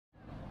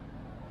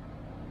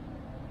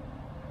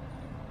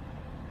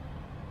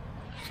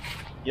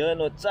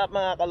Yun, what's up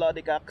mga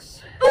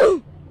kalodicaks?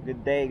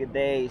 Good day, good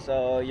day.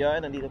 So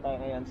yun, nandito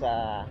tayo ngayon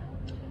sa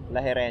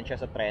La Herencia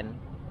sa tren.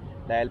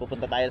 Dahil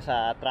pupunta tayo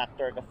sa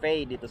Tractor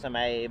Cafe dito sa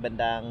may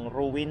bandang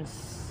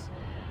ruins.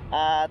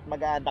 At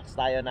mag-unbox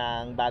tayo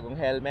ng bagong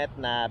helmet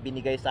na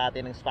binigay sa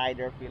atin ng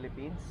Spyder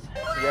Philippines.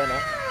 Yun no?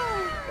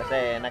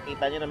 Kasi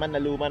nakita nyo naman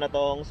na luma na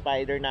tong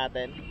Spyder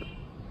natin.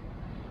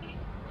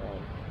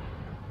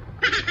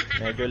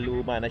 Medyo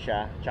luma na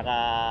siya. Tsaka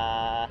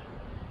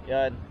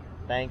yun,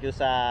 thank you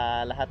sa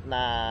lahat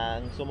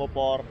ng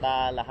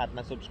sumuporta, lahat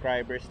ng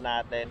subscribers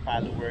natin,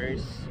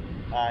 followers.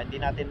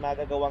 Hindi natin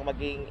magagawang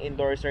maging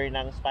endorser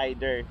ng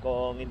Spyder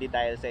kung hindi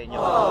dahil sa inyo.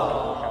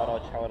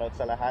 So, shoutout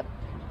sa lahat.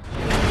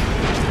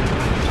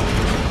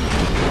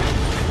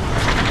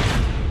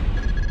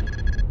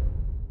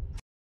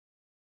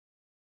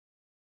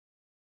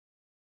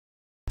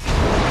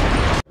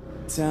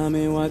 Tell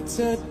me what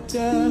to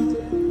do,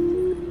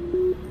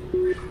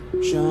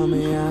 show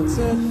me how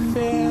to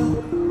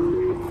feel,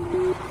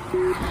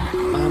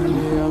 under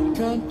your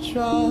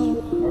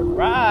control.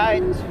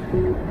 Alright!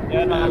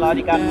 Yan mga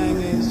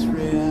lodicaks.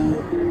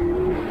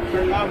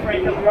 Turn off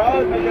right the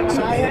road, medyo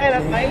mahayal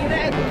at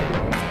mainit.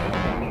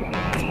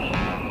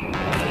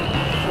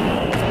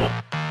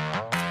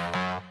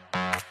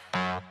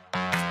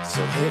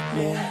 So hit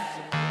me.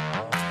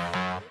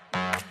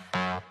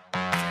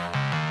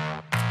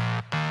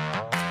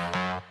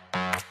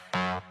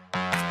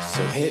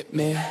 So hit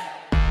me.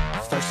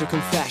 First a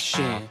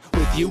confession.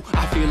 With you,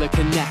 I feel a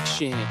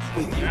connection.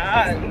 With you,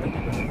 yan.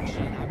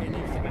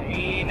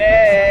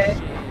 Mainit.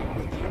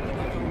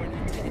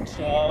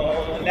 So,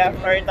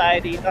 left turn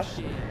tayo dito.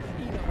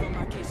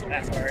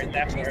 Left turn.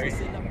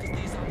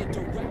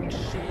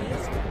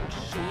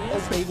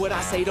 obey what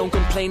I say, don't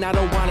complain, I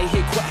don't wanna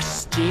hear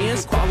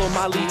questions. Follow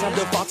my lead, time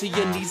to fall to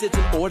your knees, it's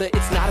an order,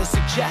 it's not a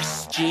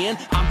suggestion.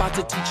 I'm about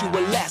to teach you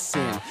a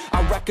lesson,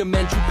 I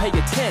recommend you pay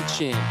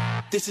attention.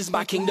 This is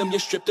my kingdom, you're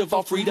stripped of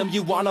all freedom,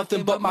 you want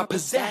nothing but my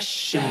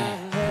possession.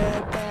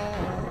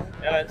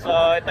 Yan, so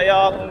ito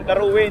yung The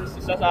Ruins,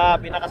 isa sa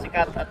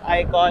pinakasikat at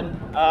icon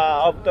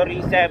of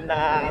tourism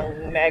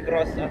ng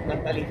Negros at ng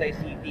Talisay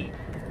City.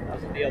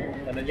 Tapos ito yung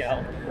ano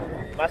niya,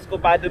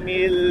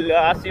 Mascopado-Mil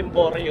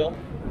Simborio.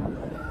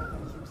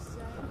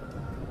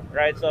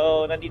 Right,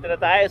 so nandito na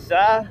tayo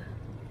sa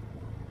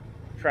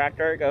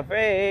Tractor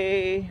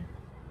Cafe.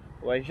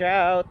 Watch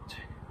out.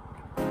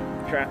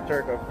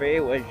 Tractor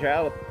Cafe, watch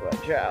out,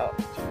 watch out.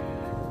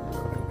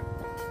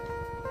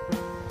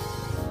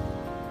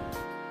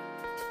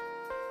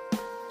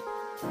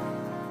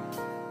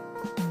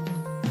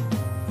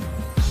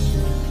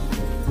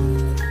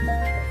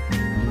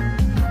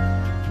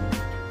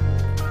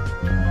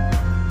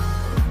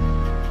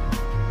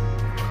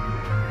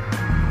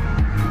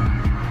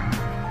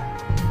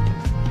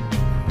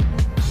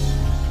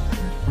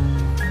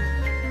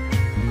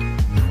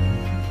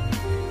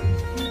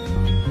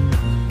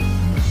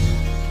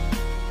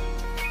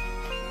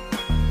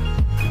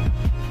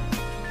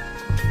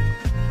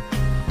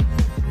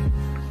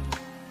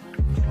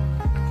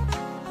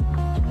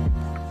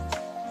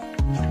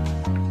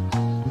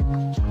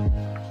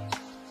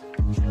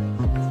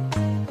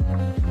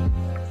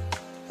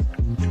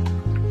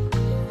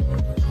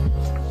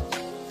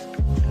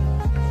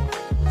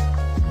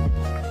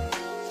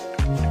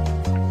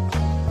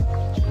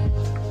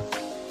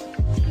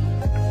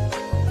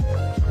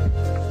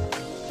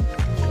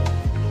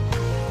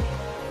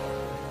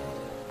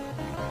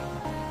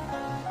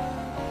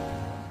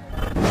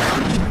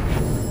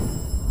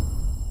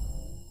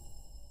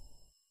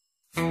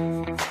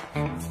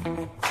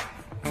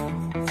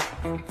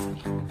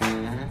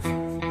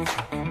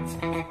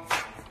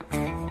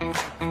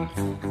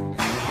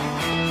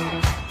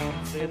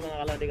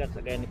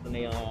 Again, ito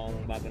na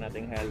yung bago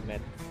nating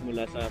helmet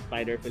mula sa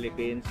Spyder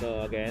Philippines.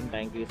 So again,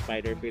 thank you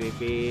Spyder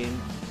Philippines,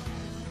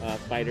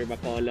 Spyder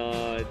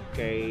Bacolod,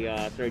 kay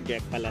Sir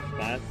Jack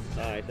Palaspas,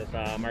 isa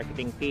sa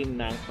marketing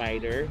team ng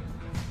Spyder,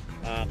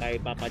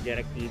 kay Papa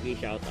Jerek TV,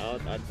 shout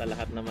out, at sa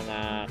lahat ng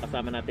mga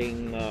kasama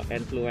nating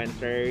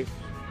influencers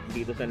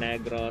dito sa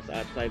Negros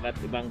at sa iba't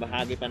ibang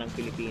bahagi pa ng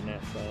Pilipinas.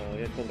 So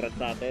yun, congrats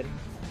sa atin.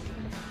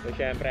 So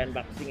syempre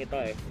unboxing ito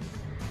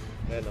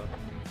Ano,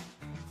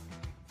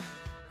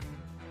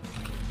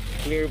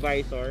 clear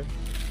visor.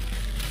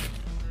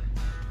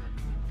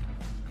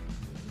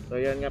 So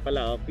yan nga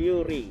pala,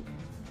 Fury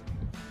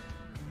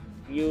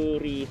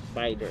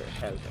Spyder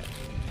helmet.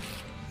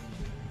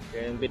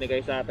 Yan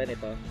binigay sa atin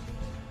ito.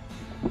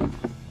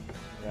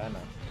 Yan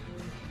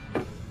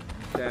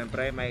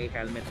Siyempre may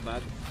helmet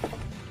bag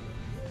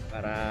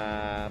para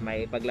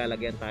may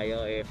paglalagyan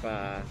tayo if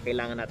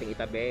kailangan nating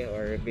itabi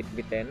or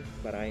bit-bitin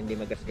para hindi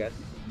magasgas.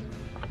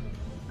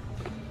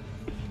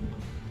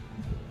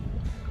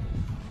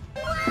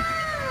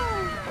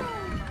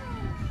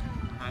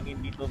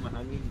 Dito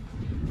mahangin.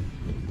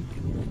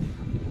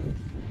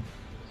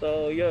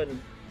 So yun,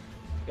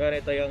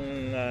 ito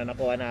yung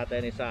nakuha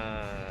natin,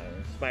 isang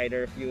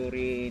Spyder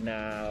Fury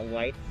na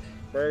white,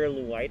 pearl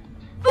white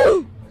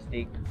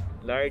stick,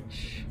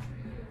 large.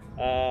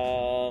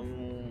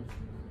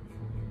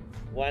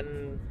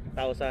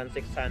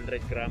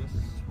 1,600 grams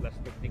plus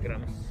 50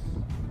 grams.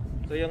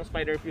 So yung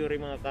Spyder Fury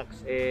mga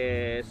kaks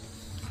is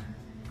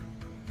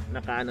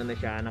naka ano na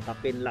siya, naka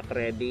Pinlock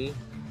Ready.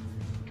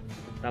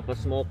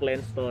 Tapos smoke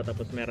lens to,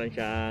 tapos meron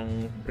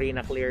siyang free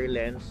na clear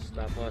lens,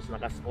 tapos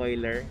naka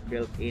spoiler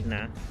built-in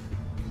na.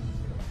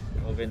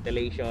 So,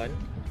 ventilation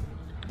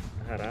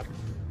sa harap,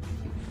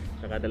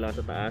 saka dalawa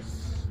sa taas.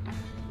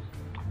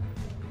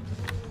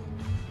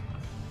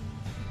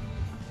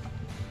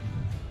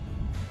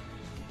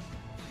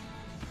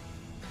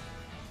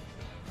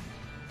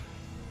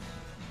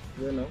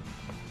 Yun, no?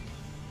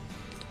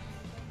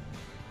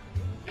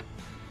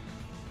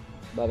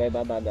 Bagay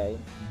ba bagay?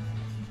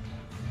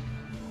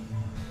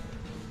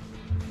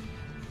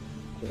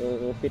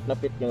 So, fit na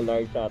fit yung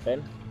large sa atin.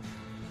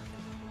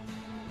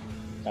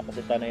 Tapos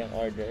ito na yung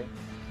order.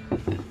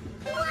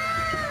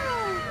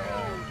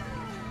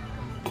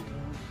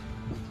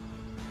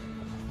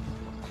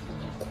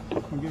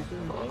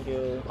 Thank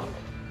you.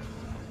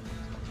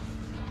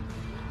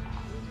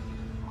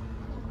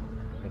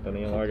 Ito na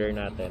yung order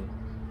natin.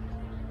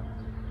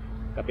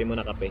 Kape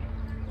muna, kape.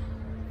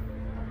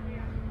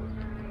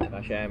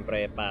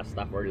 Siyempre,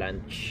 pasta for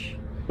lunch.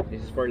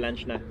 This is for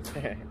lunch na.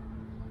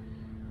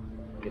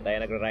 Hindi tayo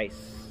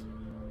nagra-rice.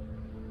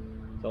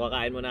 So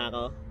kakain muna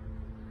ako.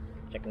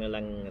 Check na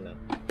lang ano,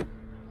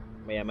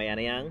 maya-maya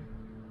na yung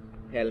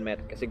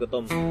helmet kasi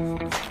gutom.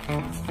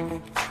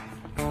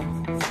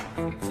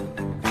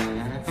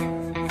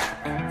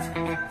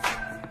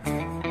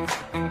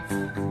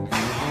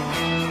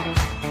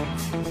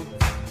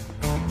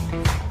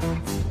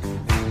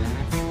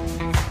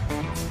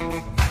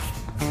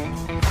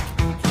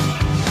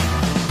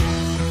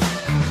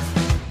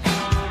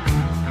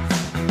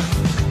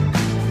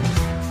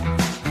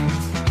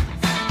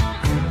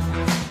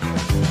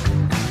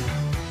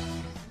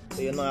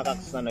 Mga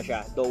kaks na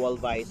siya, dual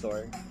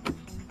visor.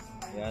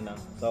 Yan ah.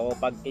 So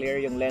pag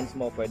clear yung lens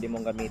mo, pwede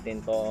mong gamitin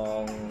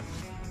tong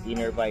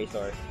inner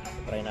visor.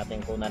 Try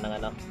natin kunan ng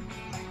ano,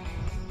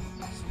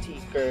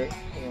 sticker.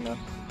 Yan ah.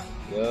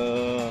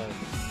 Yan.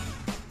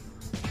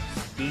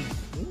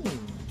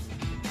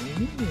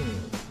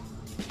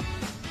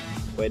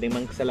 Pwedeng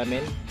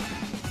magsalamin.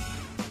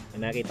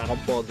 Nakita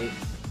kong pogi.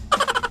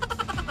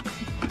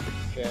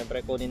 Siyempre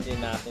kunin din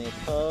natin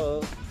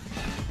ito.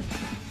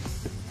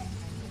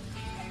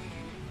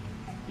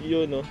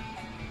 Yun, no?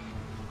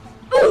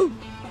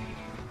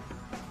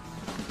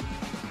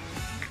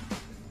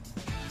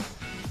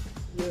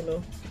 Yun,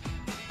 no?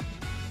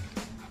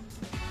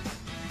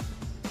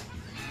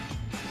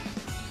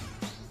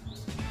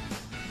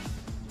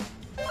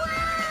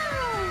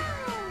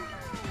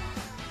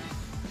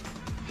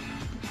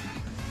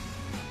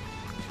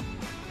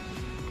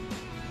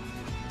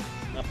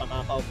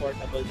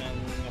 Napaka-comfortable ng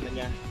ano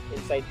niya,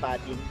 inside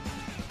padding.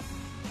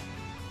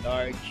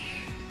 Large.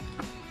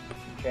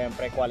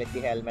 Siyempre,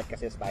 quality helmet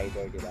kasi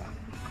Spyder, di ba?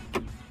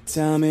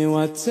 Tell me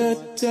what to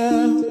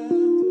do.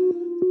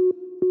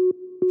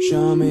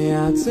 Show me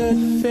how to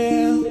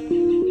feel.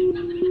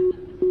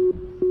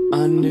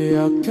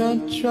 Under your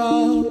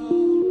control.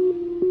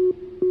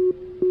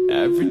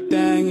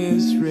 Everything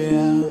is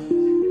real.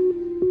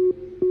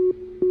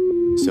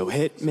 So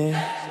hit me.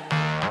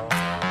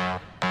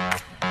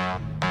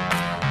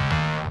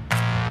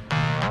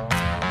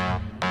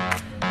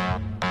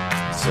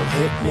 So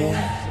hit me.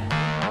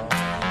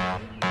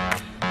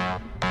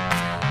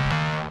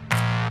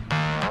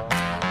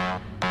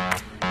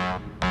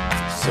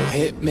 So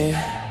hit me.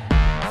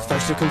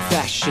 First a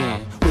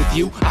confession. With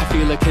you, I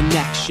feel a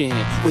connection.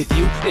 With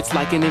you, it's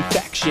like an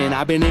infection.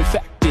 I've been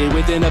infected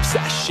with an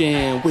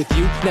obsession. With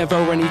you, never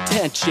any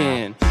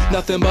tension.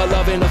 Nothing but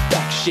love and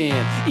affection.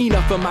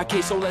 Enough of my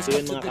case, so let's go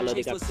to the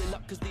chase. Listen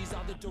up, 'cause these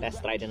are the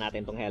test try na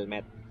natin tong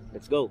helmet.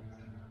 Let's go.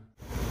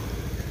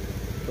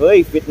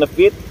 Uy, fit na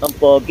fit. Ang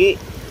pogi.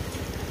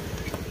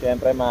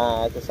 Siyempre,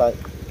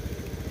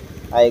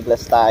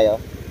 eyeglass tayo.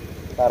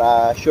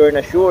 Para sure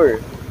na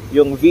sure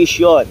yung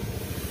vision.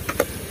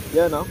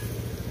 Yan, no?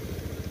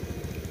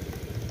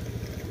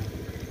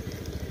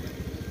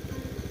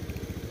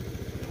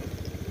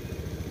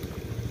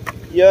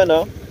 Yan,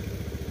 no?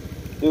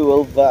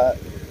 Dual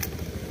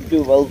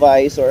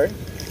visor.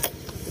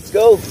 Let's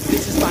go.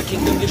 This is my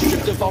kingdom, you're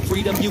stripped of all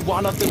freedom. You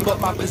want nothing but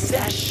my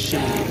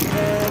possession.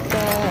 Head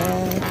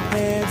back,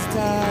 heads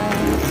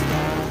tight.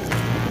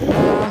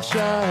 Mouth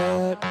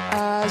shut,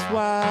 eyes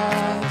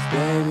wide.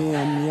 Baby,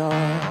 I'm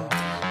yours.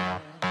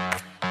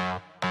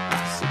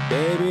 So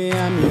baby,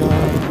 I'm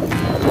yours.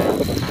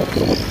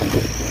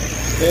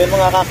 So yun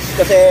mga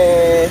kaks, kasi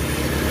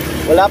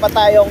wala pa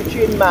tayong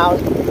chin mount,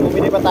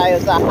 bumili pa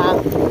tayo sa hang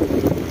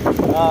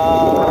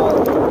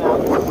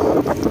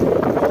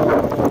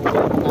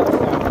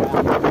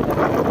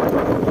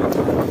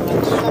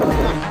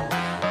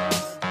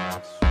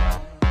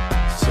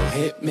So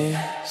hit me.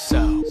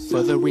 So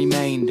for the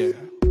remainder,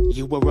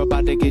 you were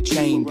about to get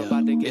chained up.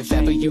 If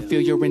ever you feel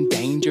you're in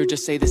danger,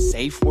 just say the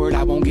safe word,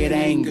 I won't get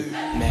angry.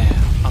 Man,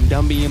 I'm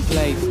done being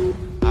playful.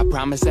 I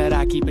promise that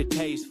I keep it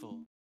tasteful.